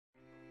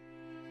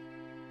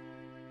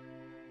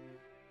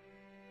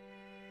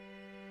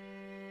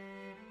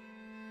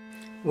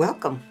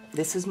Welcome.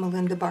 This is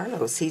Melinda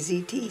Barlow,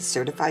 CZT,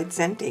 Certified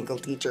Zen Tangle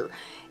Teacher.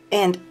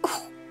 And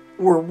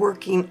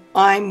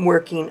I'm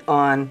working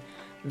on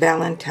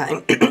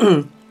Valentine,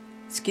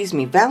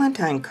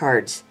 Valentine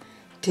cards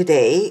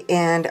today.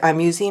 And I'm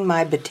using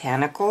my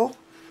botanical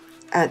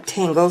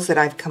tangles that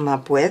I've come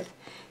up with.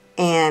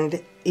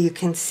 And you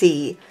can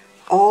see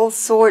all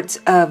sorts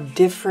of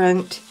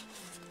different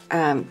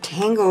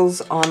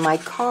tangles on my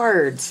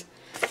cards.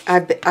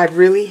 I've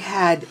really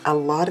had a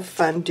lot of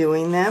fun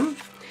doing them.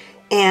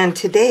 And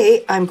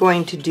today I'm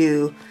going to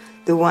do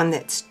the one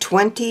that's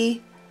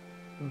 20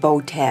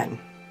 Botan.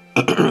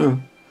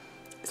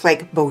 It's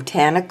like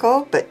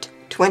botanical, but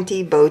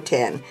 20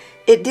 Botan.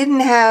 It didn't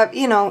have,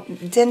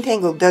 Zen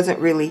Tangle doesn't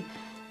really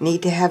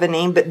need to have a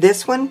name, but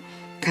this one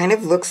kind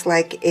of looks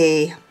like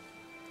a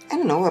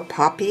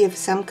poppy of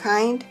some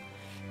kind.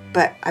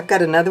 But I've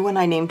got another one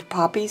I named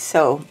Poppy,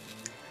 so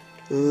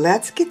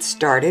let's get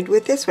started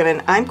with this one.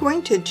 And I'm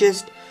going to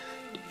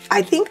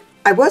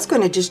I was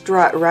going to just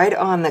draw it right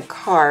on the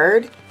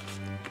card,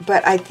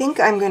 but I think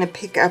I'm going to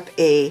pick up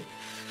a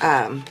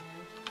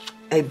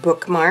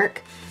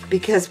bookmark,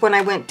 because when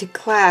I went to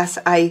class,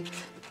 I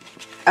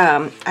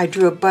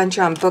drew a bunch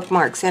on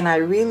bookmarks, and I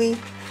really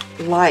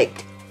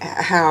liked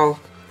how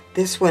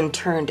this one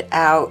turned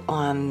out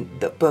on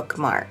the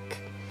bookmark.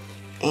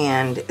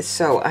 And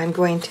so I'm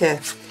going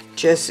to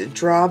just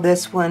draw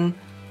this one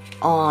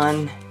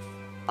on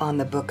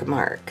the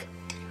bookmark.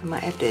 I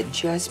might have to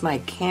adjust my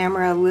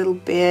camera a little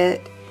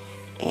bit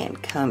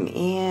and come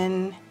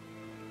in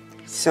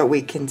so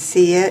we can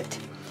see it.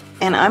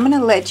 And I'm going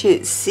to let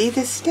you see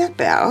the step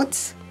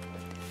outs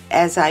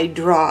as I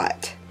draw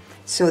it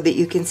so that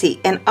you can see.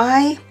 And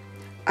I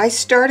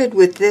started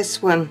with this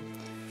one.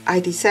 I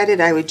decided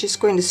I was just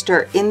going to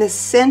start in the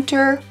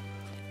center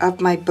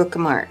of my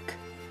bookmark.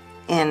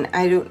 And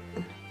I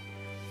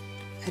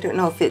don't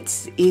know if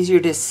it's easier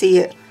to see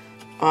it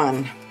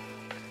on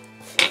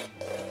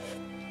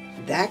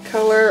that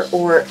color,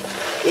 or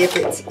if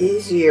it's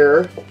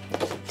easier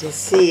to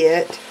see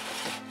it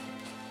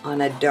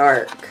on a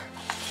dark.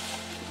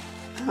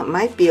 It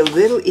might be a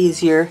little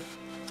easier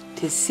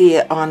to see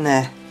it on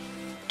the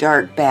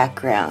dark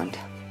background.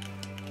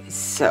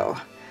 So,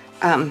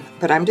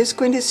 but I'm just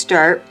going to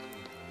start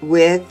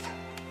with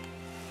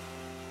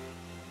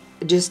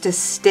just a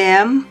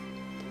stem,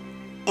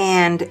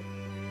 and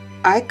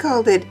I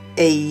called it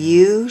a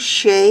U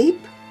shape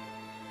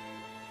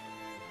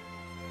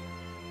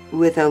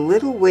with a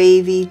little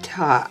wavy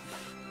top.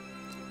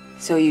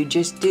 So you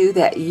just do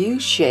that U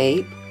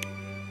shape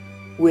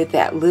with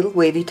that little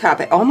wavy top.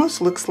 It almost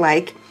looks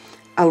like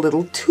a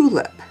little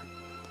tulip.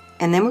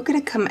 And then we're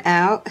going to come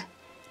out,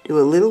 do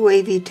a little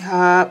wavy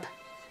top,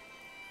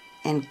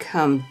 and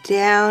come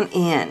down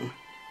in.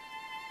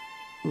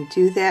 And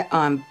do that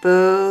on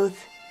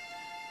both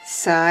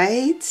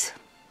sides.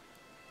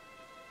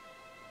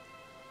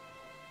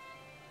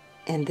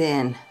 And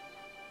then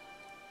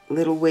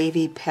little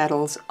wavy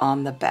petals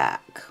on the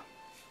back.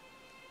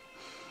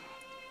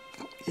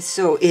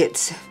 So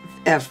it's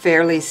a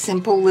fairly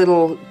simple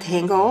little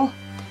tangle.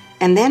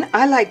 And then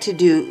I like to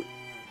do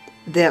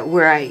that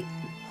where I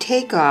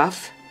take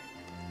off.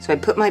 So I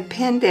put my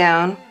pen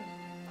down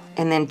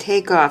and then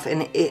take off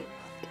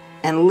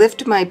and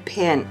lift my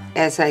pen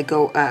as I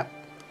go up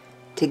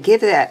to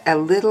give that a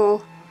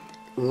little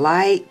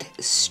light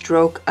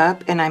stroke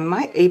up. And I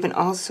might even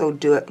also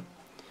do it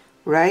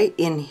right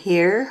in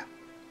here.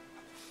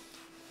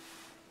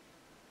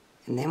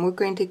 And then we're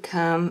going to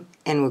come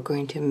and we're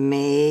going to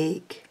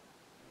make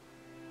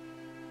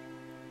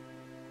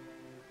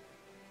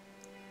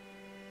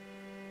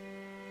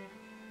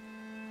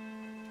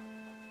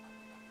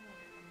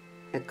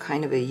a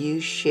kind of a U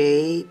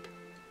shape.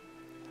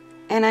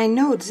 And I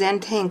know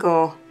Zen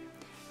Tangle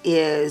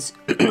is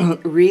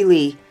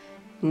really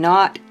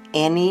not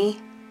anything.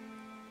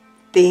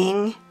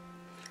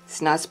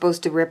 It's not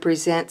supposed to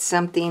represent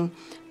something.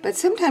 But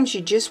sometimes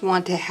you just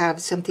want to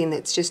have something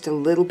that's just a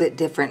little bit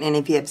different. And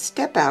if you have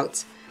step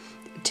outs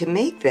to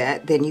make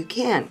that, then you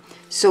can.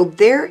 So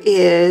there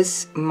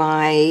is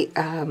my,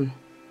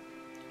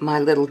 my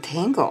little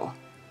tangle,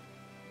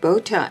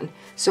 Botan.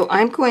 So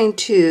I'm going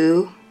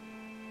to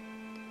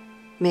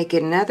make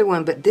another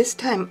one, but this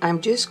time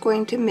I'm just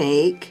going to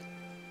make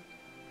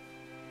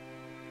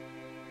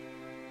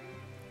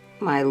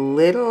my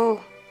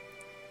little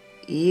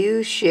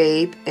U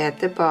shape at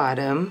the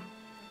bottom.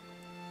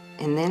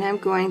 And then I'm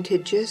going to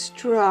just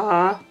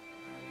draw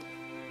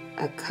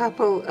a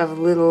couple of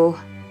little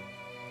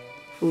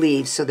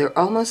leaves, so they're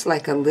almost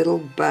like a little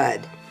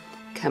bud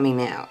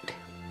coming out.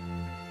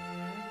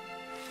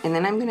 And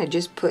then I'm going to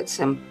just put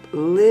some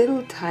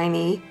little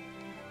tiny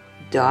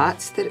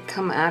dots that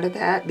come out of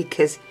that,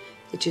 because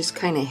it just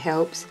kind of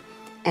helps.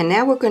 And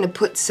now we're going to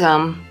put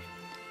some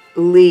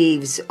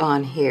leaves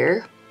on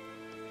here.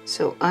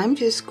 So I'm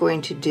just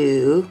going to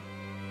do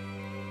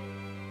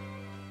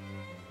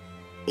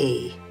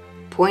a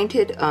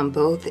pointed on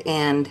both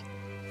end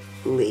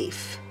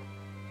leaf.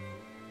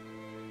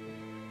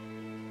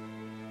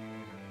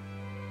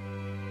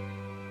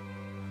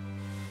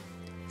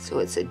 So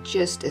it's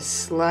just a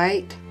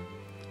slight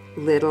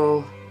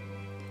little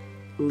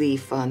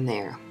leaf on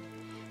there.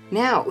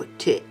 Now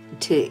to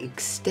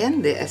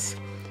extend this,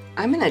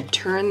 I'm going to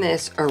turn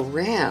this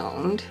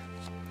around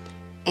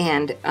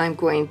and I'm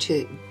going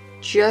to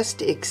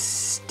just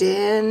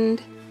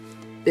extend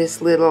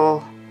this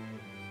little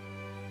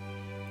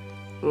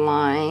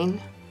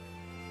line,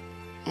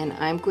 and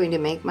I'm going to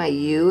make my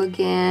U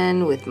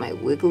again with my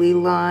wiggly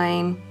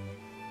line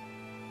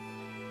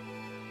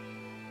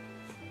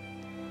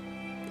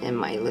and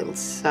my little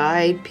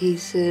side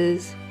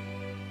pieces,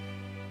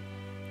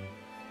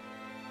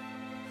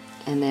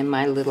 and then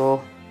my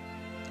little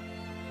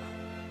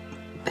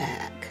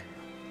back.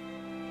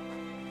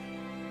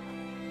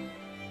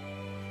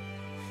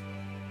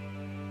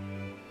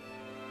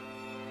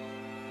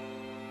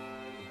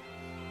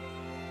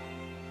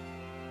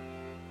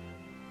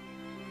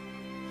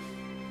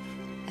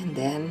 And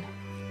then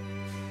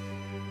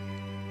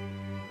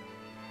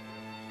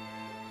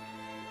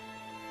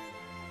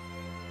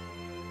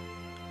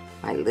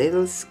my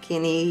little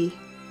skinny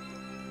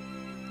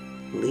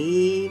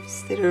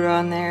leaves that are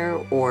on there,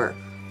 or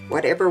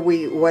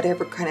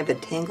whatever kind of a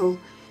tangle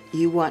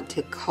you want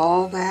to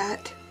call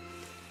that.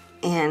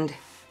 And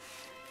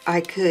I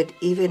could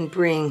even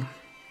bring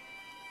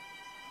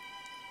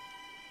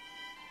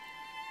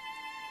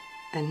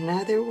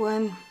another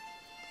one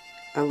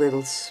a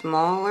little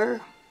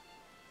smaller.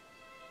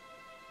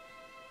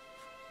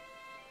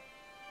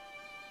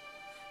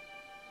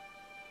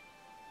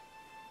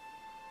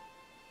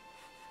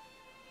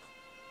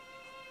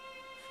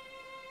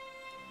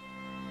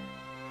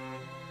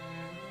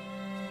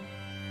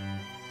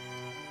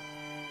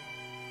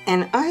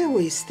 And I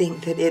always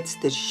think that it's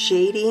the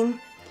shading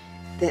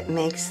that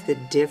makes the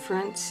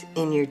difference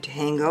in your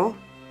tangle,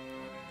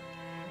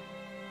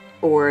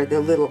 or the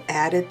little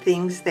added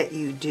things that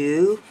you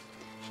do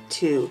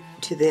to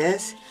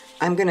this.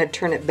 I'm going to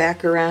turn it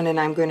back around and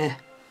I'm going to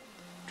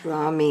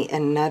draw me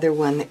another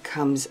one that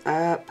comes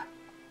up.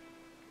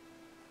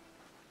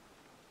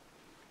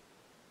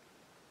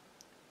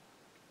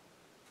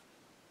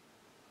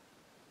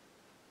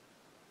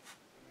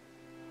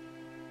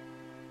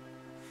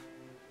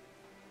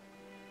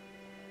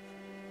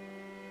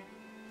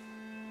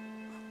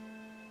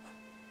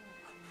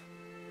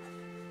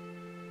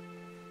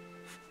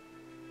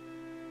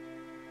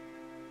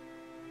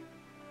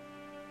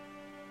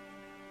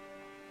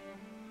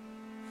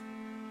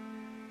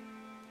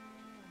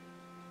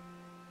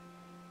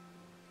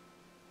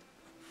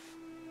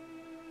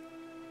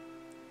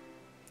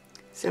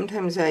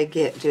 Sometimes I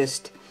get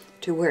just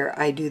to where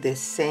I do the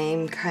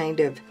same kind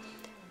of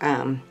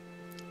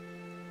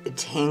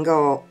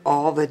tangle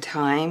all the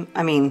time.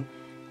 I mean,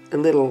 a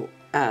little,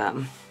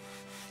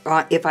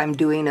 if I'm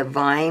doing a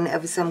vine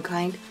of some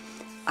kind,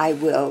 I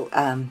will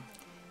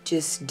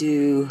just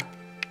do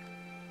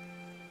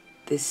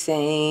the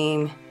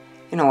same.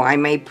 You know, I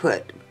may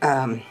put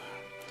a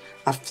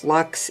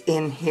flux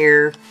in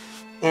here.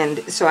 And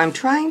so I'm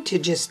trying to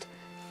just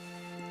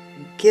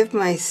give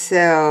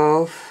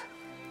myself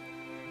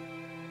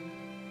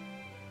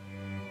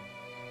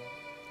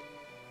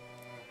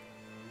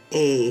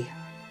a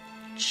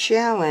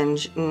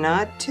challenge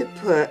not to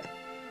put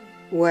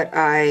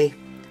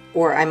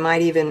or I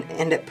might even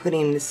end up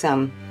putting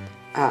some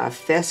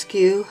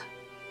fescue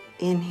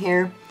in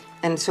here.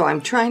 And so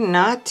I'm trying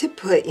not to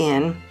put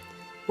in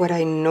what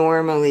I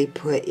normally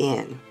put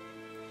in.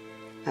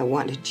 I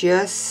want to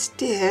just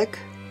stick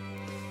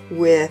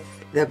with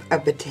a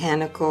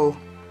botanical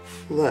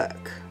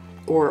look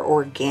or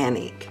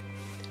organic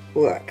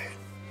look.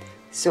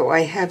 So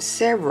I have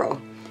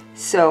several.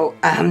 So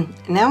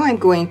now I'm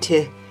going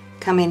to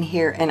come in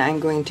here and I'm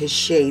going to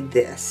shade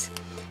this.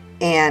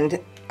 And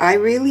I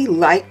really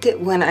liked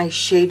it when I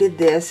shaded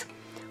this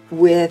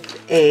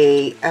with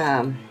a,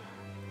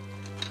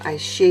 I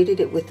shaded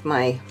it with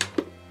my,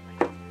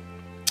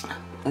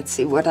 let's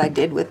see what I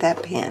did with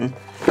that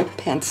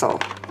pencil.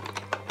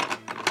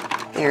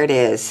 There it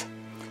is.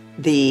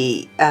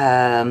 The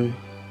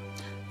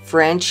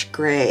French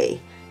gray.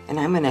 And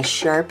I'm going to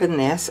sharpen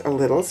this a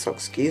little, so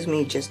excuse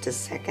me just a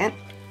second.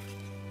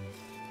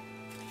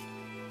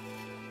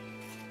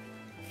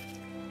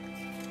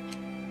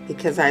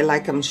 Because I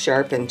like them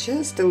sharpened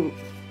just a,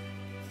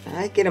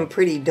 I get them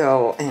pretty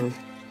dull, and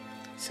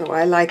so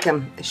I like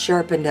them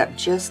sharpened up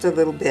just a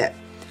little bit.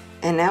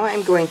 And now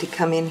I'm going to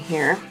come in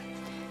here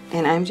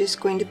and I'm just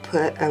going to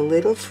put a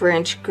little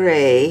French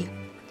gray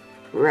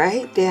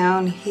right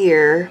down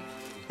here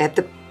at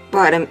the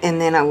bottom, and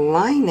then a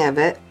line of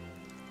it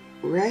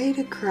right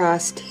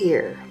across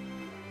here.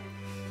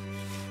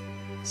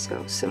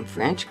 So some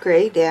French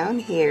gray down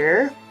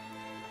here,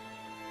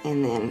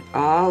 and then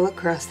all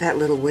across that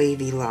little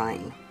wavy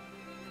line.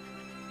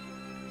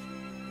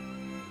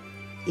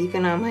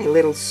 Even on my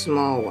little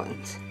small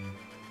ones.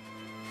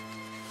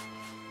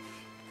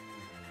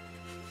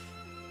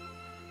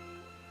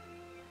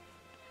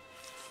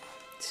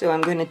 So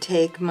I'm going to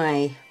take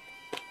my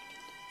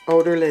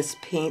odorless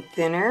paint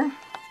thinner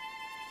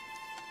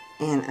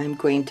and I'm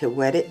going to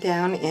wet it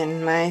down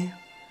in my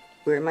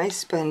where my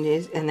sponge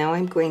is, and now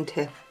I'm going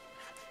to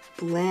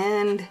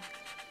blend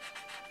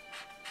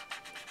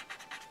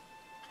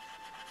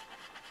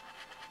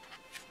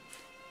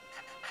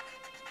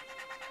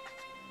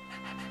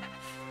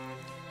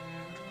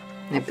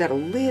and I've got a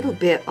little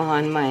bit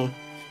on my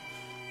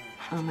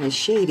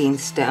shading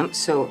stump,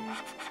 so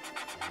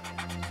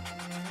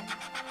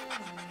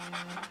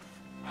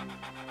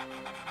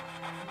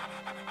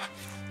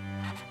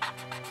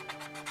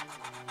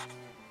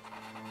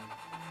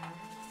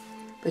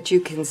but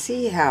you can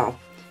see how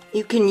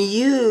you can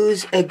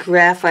use a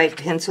graphite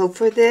pencil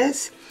for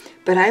this,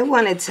 but I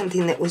wanted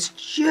something that was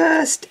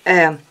just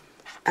a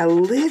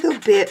little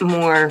bit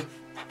more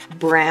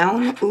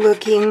brown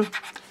looking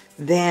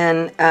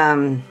than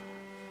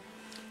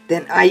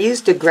I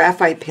used a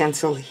graphite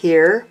pencil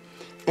here,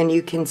 and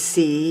you can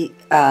see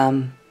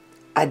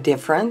a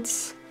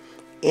difference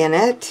in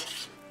it,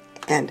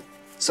 and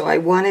so I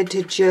wanted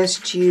to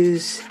just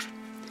use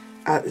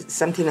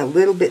something a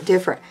little bit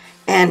different.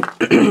 And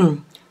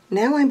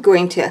now I'm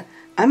going to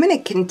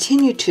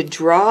continue to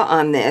draw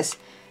on this,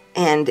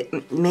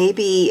 and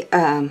maybe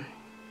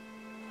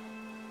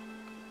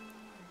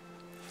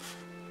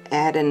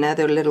add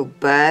another little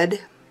bud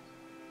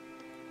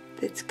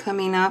that's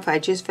coming off. I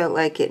just felt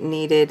like it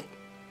needed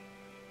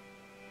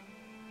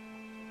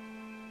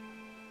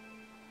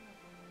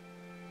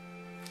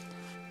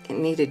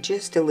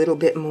just a little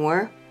bit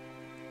more.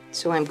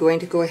 So I'm going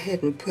to go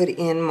ahead and put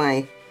in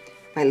my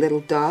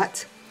little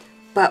dots.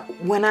 But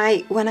when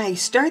I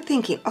start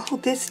thinking, oh,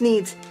 this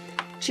needs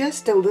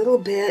just a little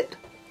bit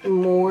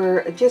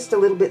more, just a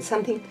little bit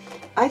something,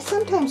 I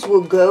sometimes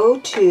will go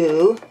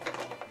to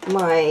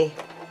my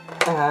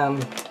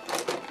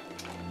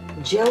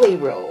jelly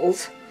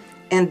rolls,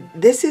 and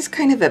this is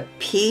kind of a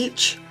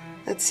peach.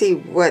 Let's see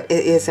what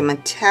it is, a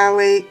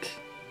metallic,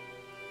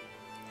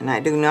 and I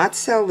do not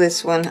sell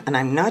this one, and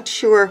I'm not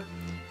sure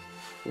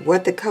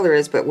what the color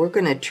is, but we're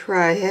going to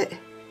try it.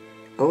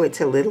 Oh,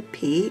 it's a little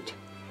peach.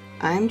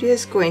 I'm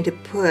just going to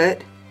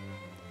put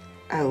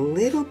a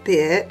little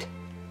bit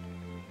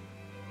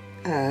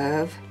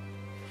of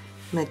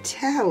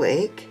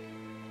metallic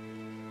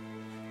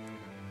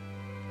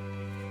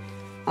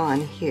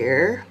on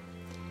here.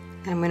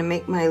 I'm going to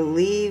make my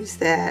leaves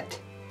that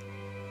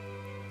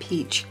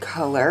peach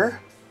color,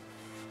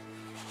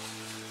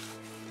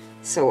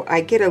 so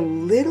I get a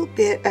little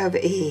bit of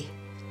a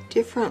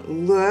different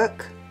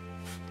look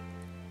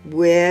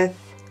with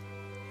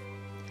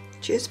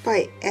just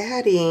by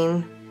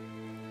adding,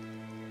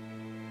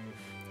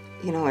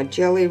 you know, a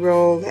jelly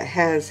roll that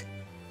has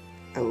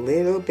a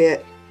little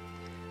bit.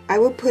 I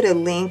will put a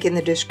link in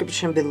the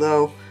description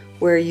below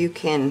where you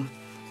can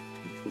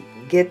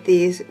get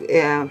these,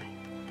 and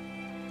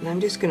I'm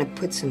just going to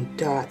put some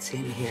dots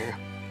in here.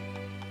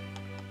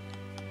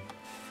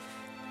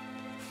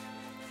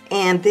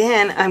 And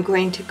then I'm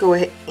going to go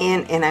in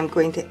and I'm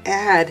going to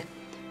add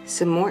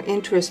some more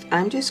interest.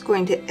 I'm just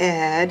going to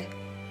add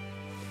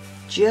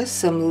just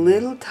some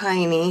little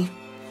tiny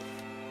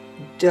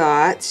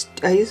dots.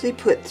 I usually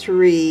put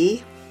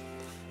 3,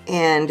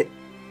 and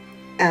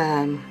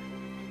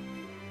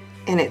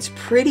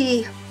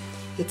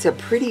it's a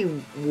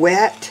pretty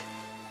wet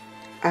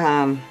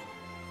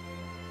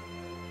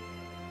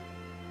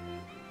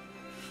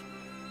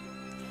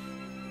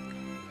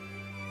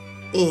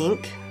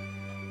ink,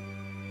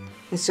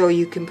 and so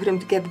you can put them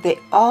together. They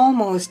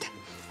almost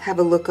have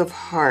a look of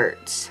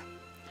hearts.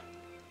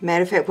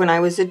 Matter of fact, when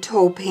I was a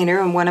toe painter,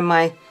 and one of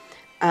my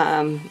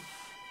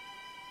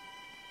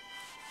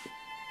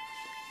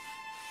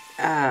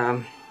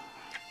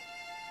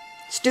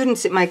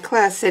students at my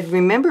class said,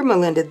 "Remember,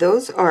 Melinda,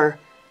 those are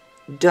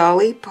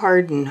Dolly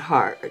Parton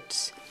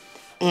hearts."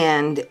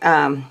 And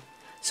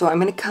so I'm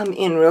going to come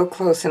in real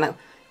close, and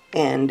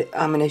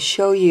I'm going to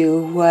show you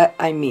what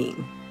I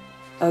mean.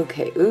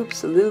 Okay,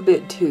 oops, a little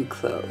bit too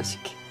close.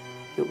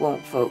 It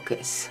won't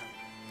focus.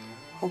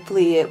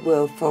 Hopefully it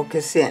will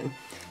focus in.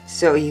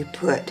 So you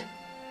put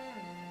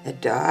a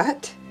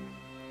dot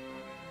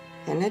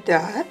and a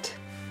dot,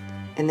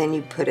 and then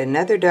you put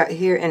another dot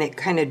here, and it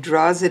kind of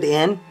draws it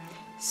in.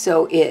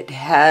 So it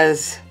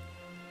has,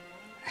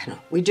 I don't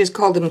know, we just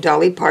called them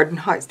Dolly Parton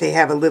hearts. They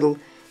have a little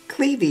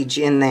cleavage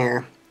in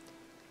there.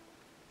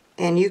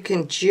 And you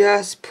can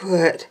just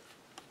put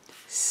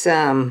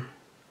some,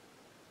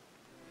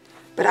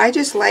 but I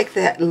just like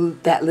that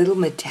little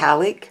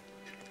metallic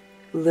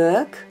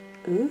look.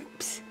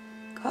 Oops,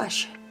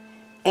 gosh.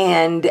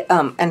 And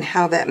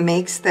how that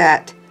makes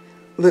that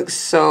look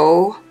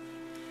so,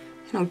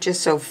 you know,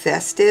 just so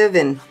festive.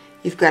 And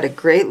you've got a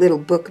great little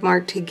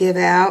bookmark to give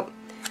out.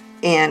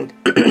 And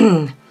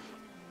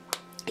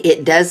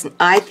it does,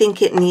 I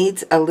think it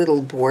needs a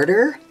little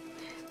border.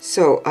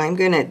 So I'm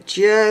going to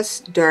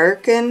just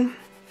darken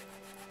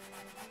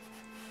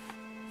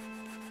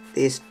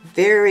this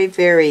very,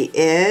 very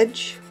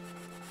edge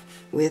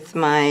with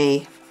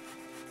my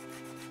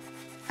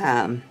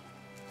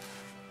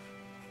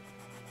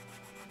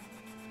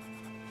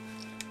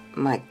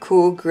my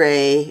cool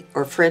gray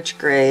or French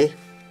gray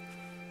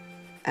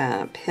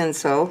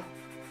pencil.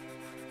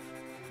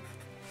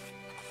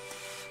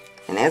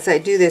 And as I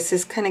do this,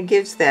 this kind of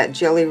gives that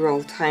jelly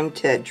roll time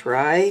to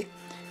dry.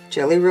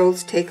 Jelly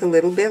rolls take a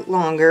little bit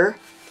longer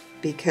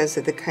because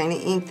of the kind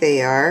of ink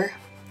they are.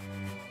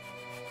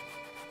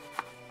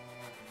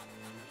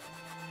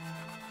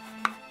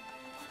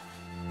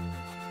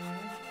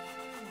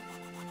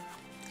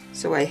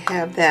 So I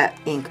have that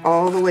ink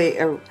all the way,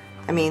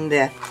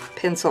 the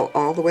pencil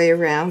all the way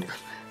around.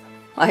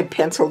 My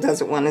pencil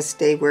doesn't want to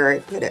stay where I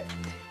put it.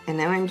 And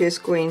now I'm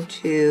just going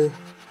to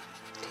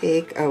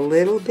take a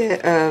little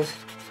bit of,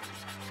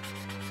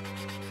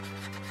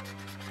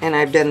 and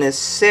I've done this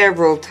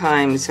several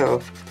times,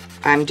 so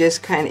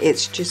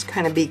it's just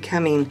kind of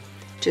becoming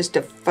just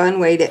a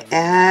fun way to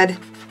add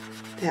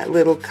that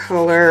little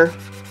color.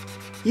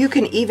 You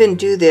can even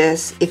do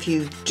this if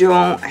you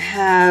don't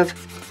have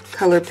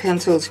color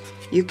pencils.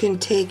 You can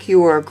take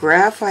your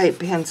graphite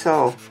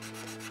pencil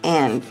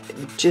and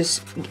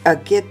just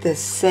get the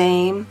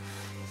same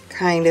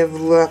kind of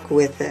look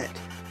with it.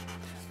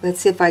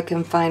 Let's see if I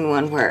can find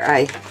one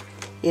where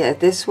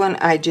this one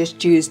I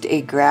just used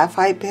a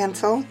graphite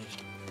pencil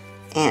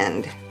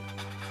and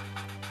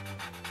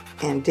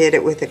did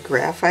it with a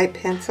graphite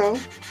pencil.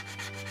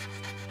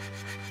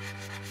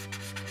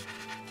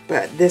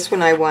 But this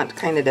one I want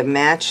kind of to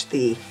match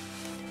the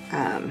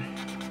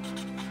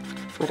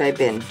what I've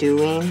been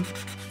doing.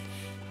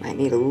 Might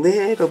need a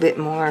little bit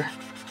more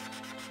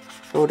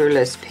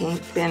odorless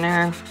paint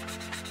thinner.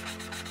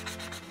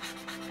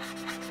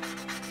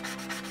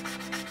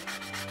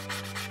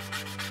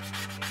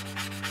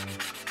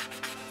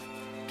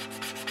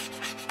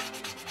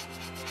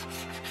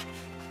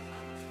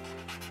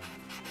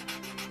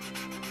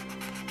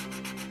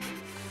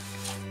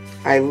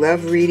 I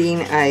love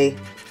reading. I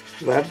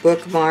love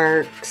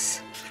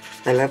bookmarks.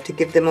 I love to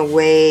give them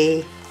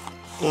away.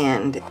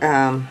 And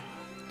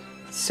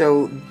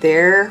so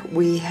there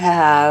we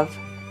have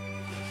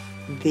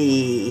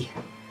the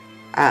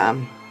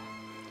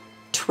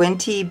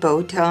 20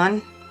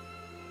 Botan,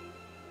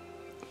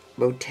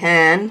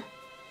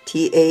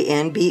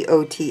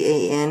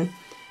 T-A-N-B-O-T-A-N,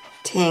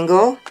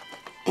 Tangle.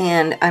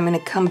 And I'm going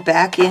to come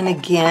back in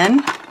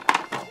again,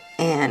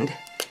 and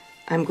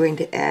I'm going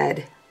to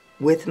add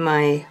with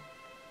my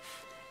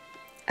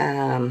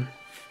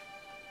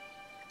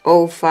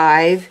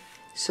 05,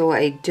 so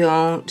I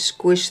don't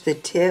squish the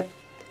tip.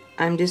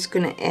 I'm just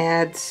going to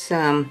add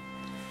some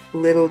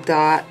little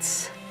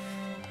dots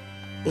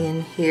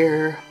in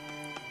here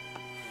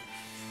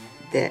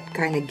that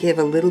kind of give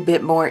a little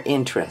bit more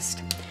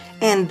interest.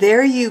 And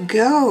there you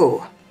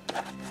go.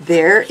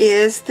 There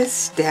is the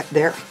step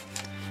there.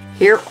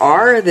 Here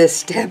are the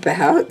step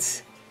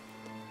outs.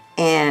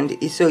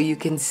 And so you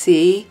can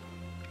see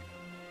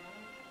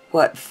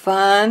what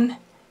fun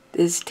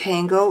this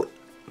tangle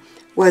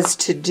was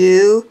to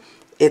do.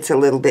 It's a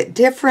little bit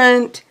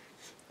different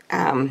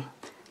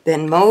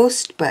than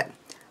most, but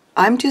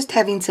I'm just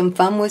having some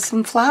fun with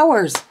some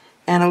flowers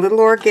and a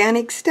little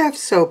organic stuff.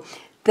 So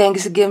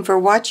thanks again for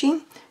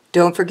watching.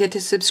 Don't forget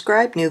to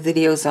subscribe. New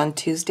videos on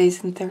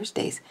Tuesdays and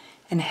Thursdays.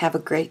 And have a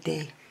great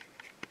day.